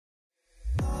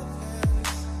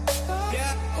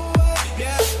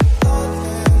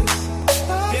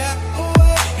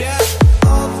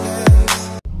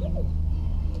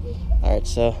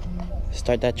so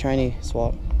start that tranny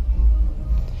swap.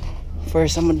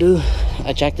 First I'm gonna do,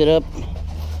 I jacked it up.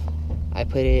 I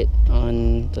put it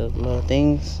on the little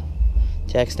things,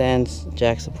 jack stands,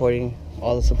 jack supporting,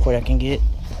 all the support I can get.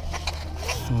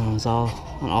 It's all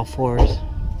on all fours.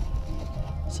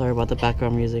 Sorry about the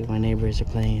background music, my neighbors are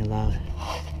playing it loud.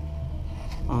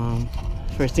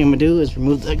 First thing I'm gonna do is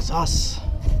remove the exhaust,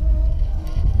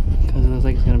 because it looks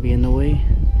like it's gonna be in the way.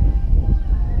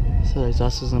 So the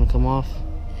exhaust is gonna come off.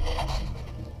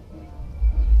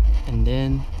 And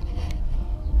then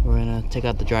we're gonna take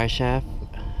out the dry shaft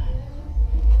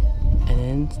and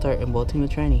then start unbolting the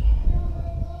tranny.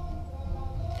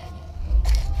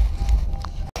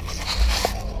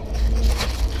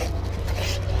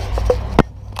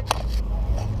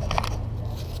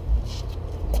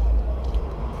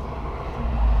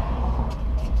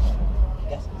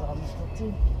 Gas is almost full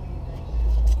too.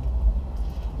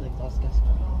 The exhaust gas.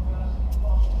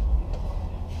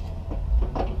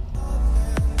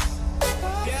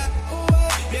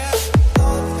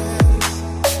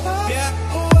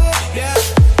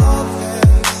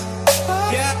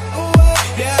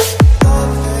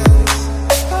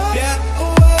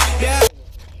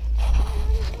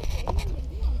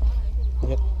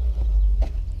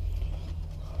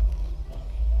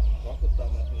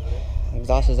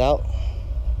 Exhaust is out.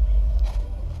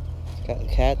 Got the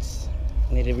cats.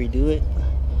 Need to redo it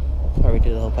or redo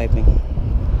the whole piping.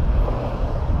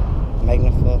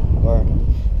 Magnaflow, or I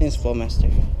think it's Flowmaster.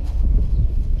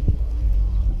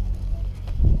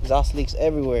 Exhaust leaks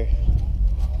everywhere.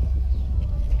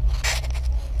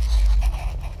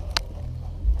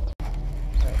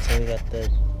 Alright, so we got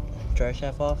the dry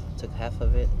shaft off. Took half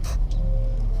of it.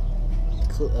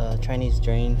 Chinese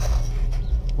drain.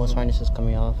 Most harnesses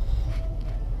coming off.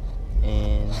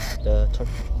 And the torque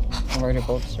converter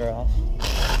bolts are off.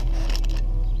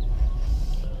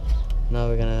 Now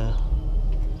we're gonna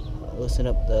loosen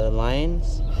up the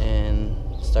lines and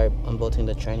start unbolting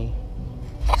the tranny.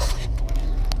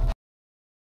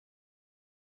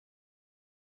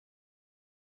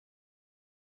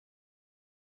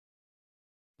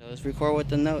 So let's record with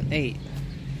the Note 8.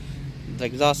 The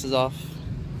exhaust is off.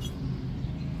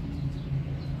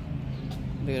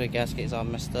 Look at the gasket's all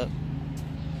messed up.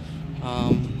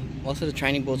 Most of the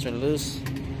tranny bolts are loose.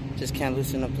 Just can't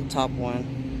loosen up the top one.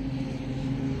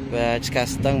 But I just got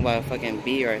stung by a fucking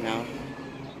bee right now.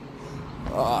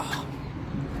 Ugh.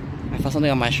 I felt something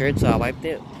on my shirt, so I wiped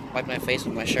it. Wiped my face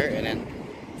with my shirt, and then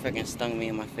fucking stung me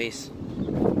in my face.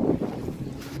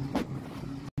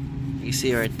 You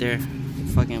see it right there.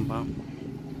 The fucking bump.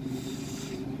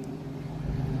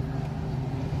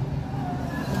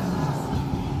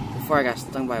 Before I got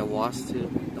stung by a wasp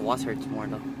too. The wasp hurts more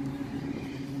though.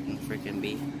 Freaking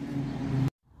bee.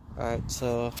 Alright,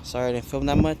 so sorry I didn't film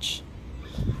that much,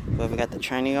 but we got the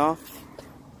tranny off.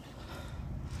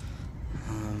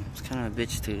 It's kind of a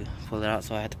bitch to pull it out,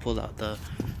 so I had to pull out the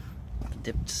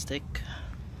dipstick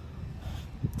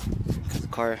because the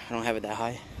car, I don't have it that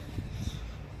high.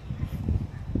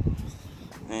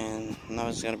 And now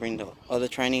I'm just gonna bring the other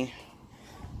tranny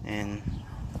and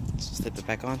slip it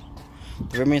back on.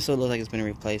 The rear main still looks like it's been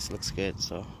replaced, looks good,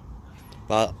 so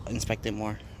but I'll inspect it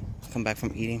more. Come back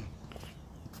from eating.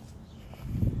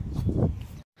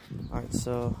 Alright,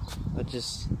 so I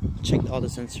just checked all the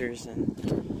sensors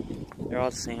and they're all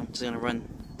the same. I'm just gonna run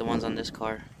the ones on this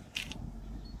car,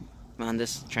 on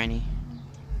this tranny.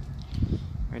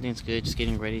 Everything's good, just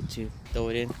getting ready to throw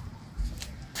it in.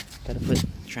 Gotta put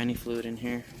tranny fluid in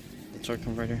here, the torque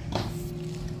converter,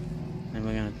 and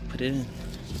we're gonna put it in.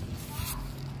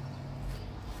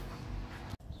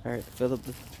 Alright, fill up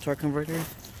the torque converter.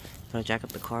 Gonna jack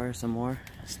up the car some more,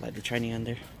 slide the tranny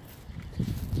under.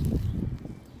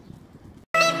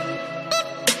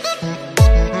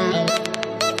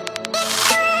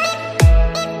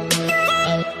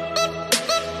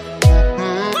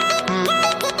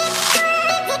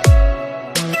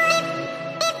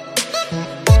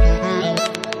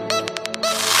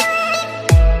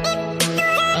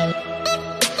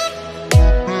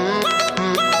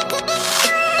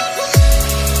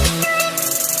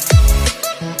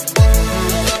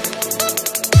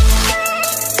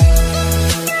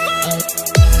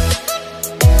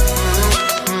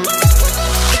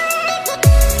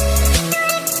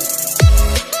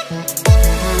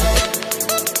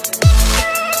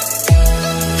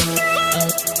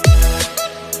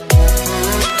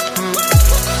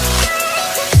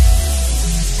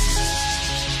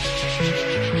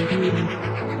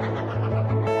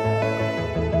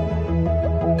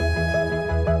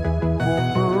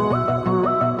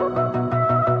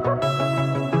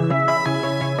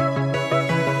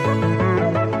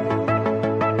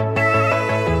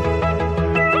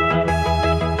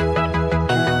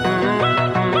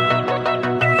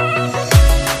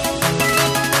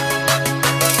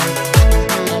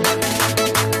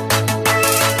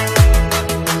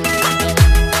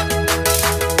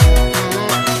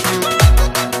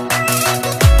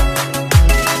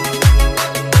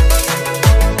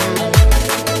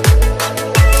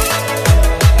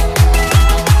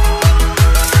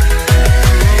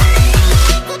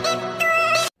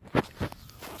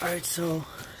 So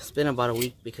it's been about a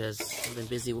week because I've been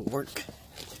busy with work.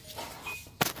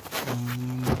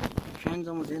 Train's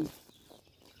almost in.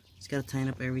 Just gotta tighten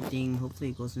up everything. Hopefully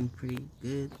it goes in pretty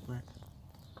good, but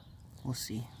we'll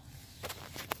see.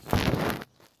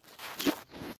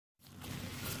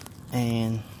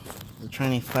 And the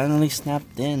tranny finally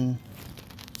snapped in.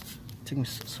 It took me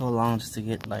so long just to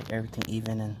get like everything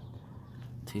even and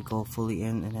to go fully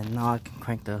in, and then now I can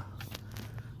crank the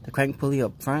crank pulley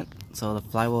up front so the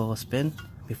flywheel will spin.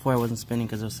 Before I wasn't spinning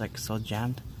because it was like so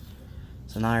jammed.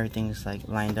 So now everything is like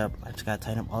lined up. I just gotta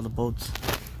tighten up all the bolts,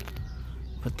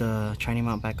 put the tranny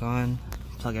mount back on,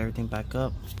 plug everything back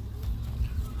up.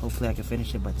 Hopefully I can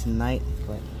finish it by tonight,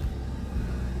 but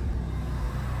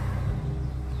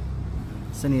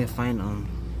still need to find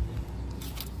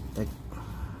the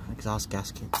exhaust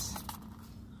gaskets,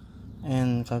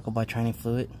 and gotta go buy tranny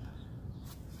fluid.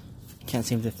 Can't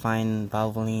seem to find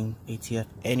Valvoline ATF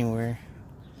anywhere.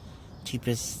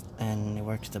 Cheapest and it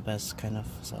works the best, kind of.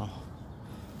 So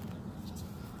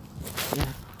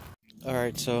yeah.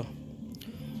 Alright, so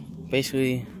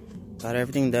basically got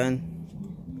everything done,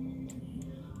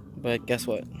 but guess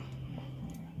what?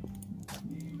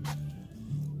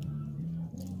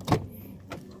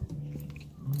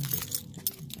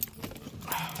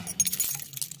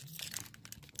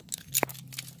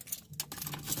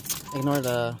 Ignore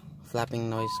the flapping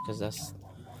noise because that's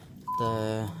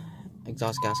the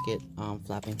exhaust gasket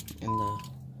flapping in the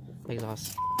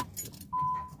exhaust.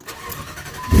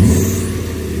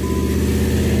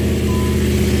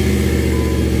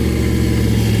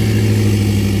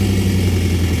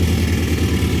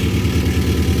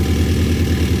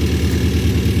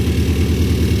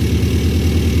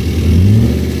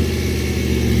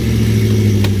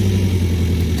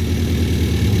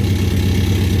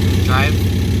 Drive.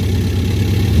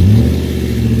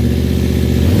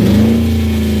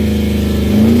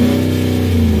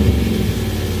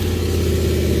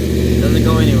 Doesn't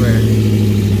go anywhere.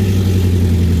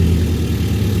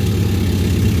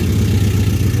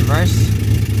 Reverse.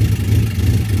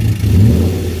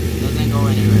 Doesn't go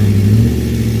anywhere.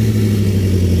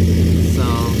 So,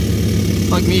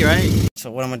 fuck me, right?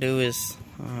 So what I'm gonna do is,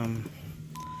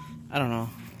 I don't know.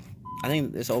 I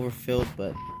think it's overfilled,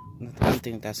 but I don't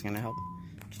think that's gonna help.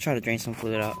 Just try to drain some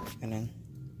fluid out, and then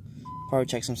probably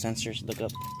check some sensors. Look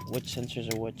up which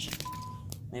sensors are which.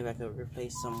 Maybe I could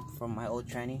replace some from my old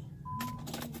tranny.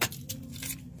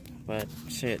 But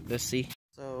shit, let's see.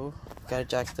 So got it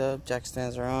jacked up, jack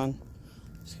stands are on.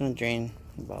 It's gonna drain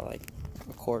about like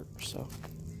a quart or so.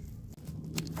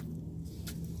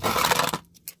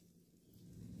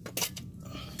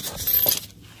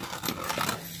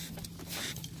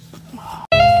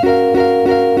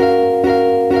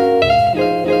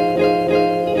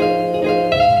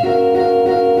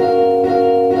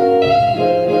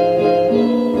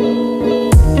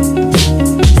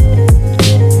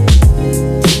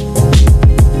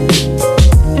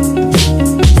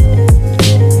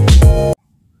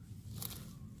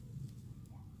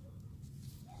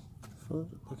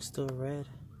 Looks still red.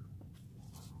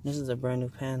 This is a brand new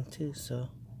pan too, so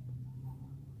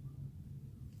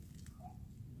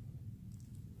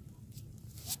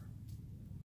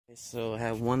okay, so I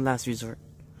have one last resort.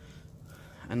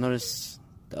 I noticed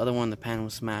the other one, the pan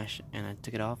was smashed, and I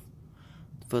took it off.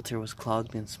 The filter was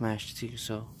clogged and smashed too,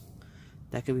 so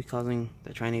that could be causing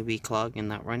the tranny to be clogged and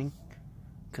not running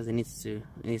because it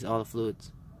needs all the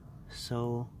fluids.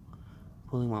 So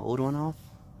pulling my old one off,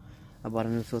 I bought a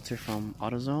new filter from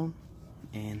AutoZone,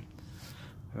 and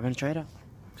we're gonna try it out.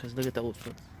 Cause look at the old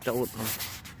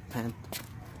pan.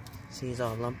 See, it's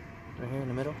all lumped right here in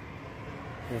the middle.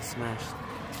 It's smashed.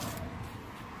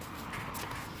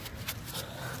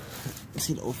 You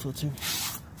see the old filter?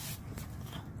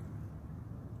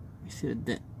 You see the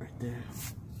dent right there.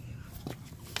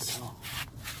 So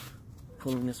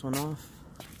pulling this one off.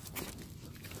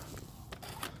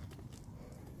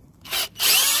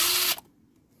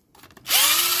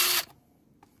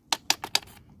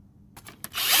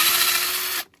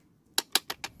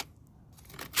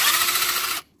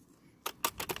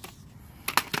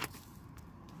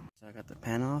 So I got the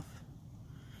pan off,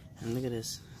 and look at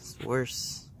this, it's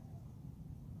worse.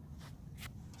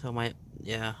 So my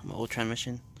old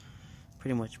transmission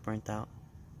pretty much burnt out.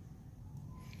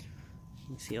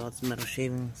 You see all these metal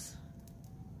shavings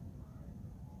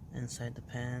inside the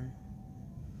pan.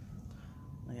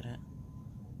 Look at that.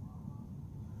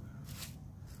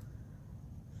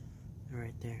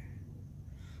 Right there.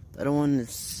 The other one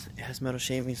it has metal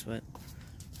shavings, but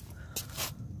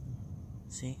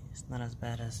see, it's not as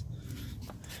bad as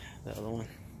the other one.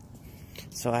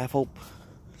 So I have hope.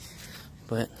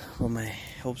 But will my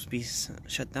hopes be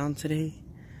shut down today?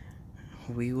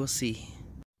 We will see.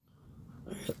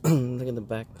 Look at the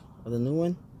back of the new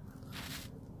one.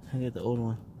 Look at the old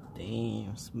one.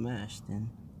 Damn, smashed in.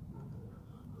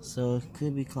 So it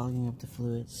could be clogging up the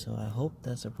fluid, so I hope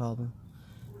that's a problem.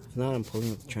 If not, I'm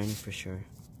pulling up the tranny for sure.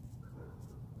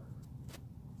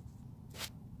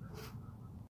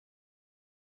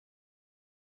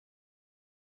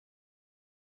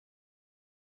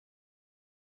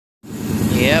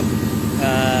 Yep,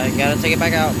 gotta take it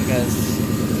back out because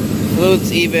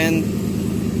fluid's even.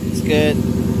 It's good.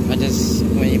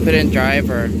 When you put it in drive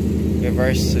or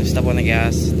reverse or step on the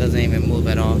gas, it doesn't even move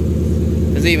at all.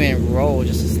 It doesn't even roll,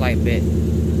 just a slight bit.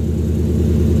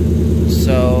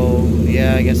 So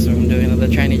yeah, I guess I'm doing another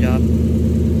tranny job.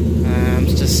 I'm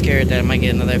just scared that I might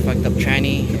get another fucked up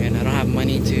tranny, and I don't have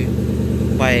money to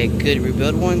buy a good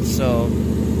rebuild one. So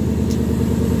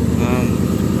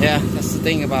yeah, that's the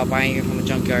thing about buying it from a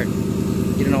junkyard.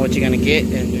 You don't know what you're gonna get,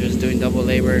 and you're just doing double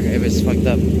labor if it's fucked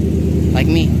up, like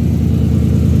me.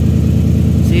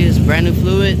 See, it's brand new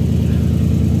fluid.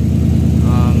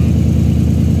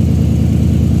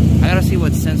 I gotta see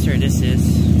what sensor this is.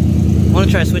 I want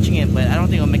to try switching it, but I don't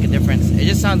think it'll make a difference. It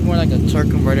just sounds more like a torque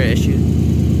converter issue.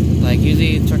 Like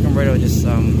usually torque converter will just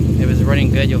if it's running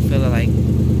good, you'll feel it like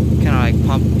kind of like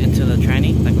pump into the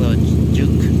tranny, like a little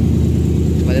juke.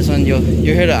 But this one, you'll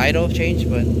hear the idle change,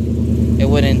 but it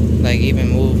wouldn't like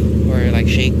even move or like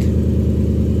shake.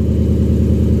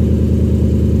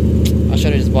 I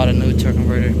should have just bought a new torque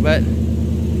converter, but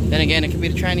then again, it could be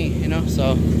the tranny, you know.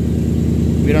 So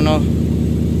we don't know.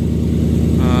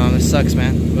 It sucks,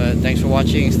 man. But thanks for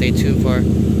watching. Stay tuned for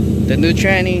the new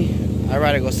tranny. I'd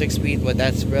rather go 6-speed, but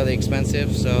that's really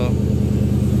expensive. So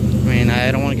I mean,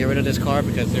 I don't want to get rid of this car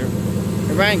because they're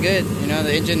running good. You know,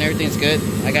 the engine, everything's good.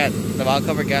 I got the valve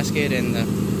cover gasket and the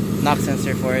knock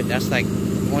sensor for it. That's like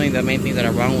only the main things that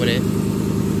are wrong with it.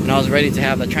 And I was ready to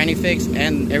have the tranny fixed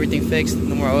and everything fixed,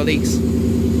 no more oil leaks,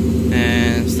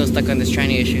 and still stuck on this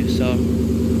tranny issue. So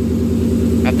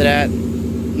after that,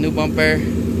 new bumper,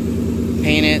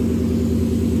 paint it,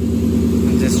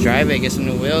 and just drive it, get some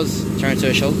new wheels, turn it to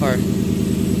a show car.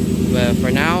 But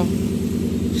for now,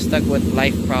 stuck with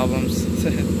life problems.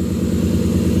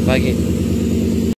 Fuck it.